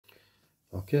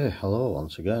Okay, hello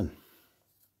once again.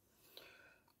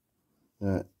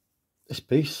 This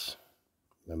piece,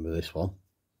 remember this one?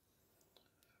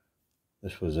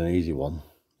 This was an easy one.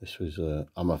 This was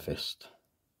Amethyst.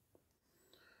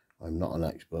 I'm not an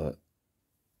expert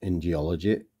in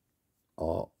geology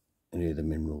or any of the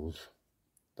minerals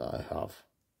that I have.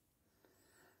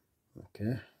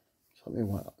 Okay, so let me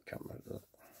wipe that camera.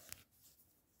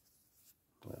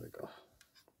 There we go.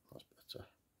 That's better.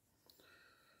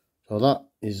 So that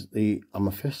is the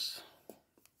amethyst.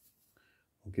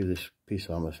 I'll give this piece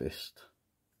of amethyst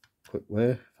a quick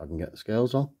weigh if I can get the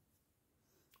scales on.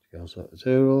 Scales at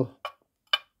 0.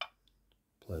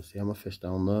 Place the amethyst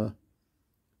down there.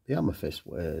 The amethyst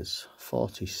weighs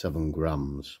 47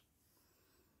 grams.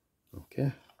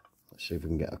 Okay, let's see if we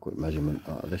can get a quick measurement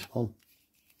out of this one.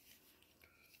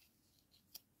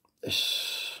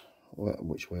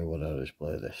 Which way would I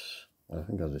display this? I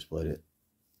think I displayed it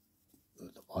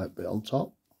with the white bit on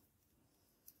top.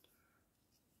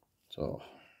 So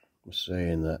I'm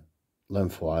saying that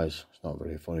lengthwise, it's not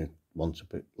very funny one to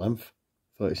pick length,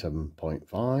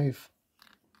 37.5.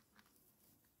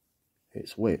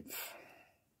 Its width,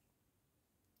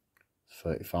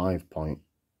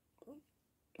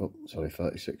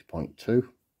 36.2.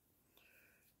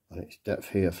 And its depth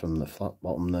here from the flat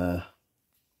bottom there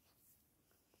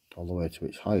all the way to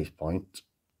its highest point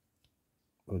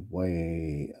would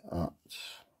weigh at,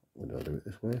 would I do it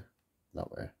this way? That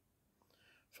way.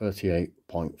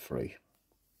 38.3.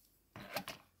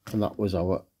 And that was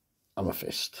our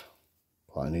amethyst.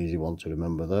 Quite an easy one to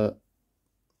remember there.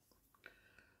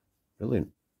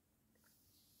 Brilliant.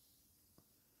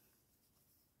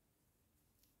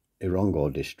 Erongo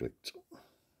district,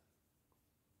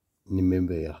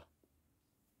 Namibia.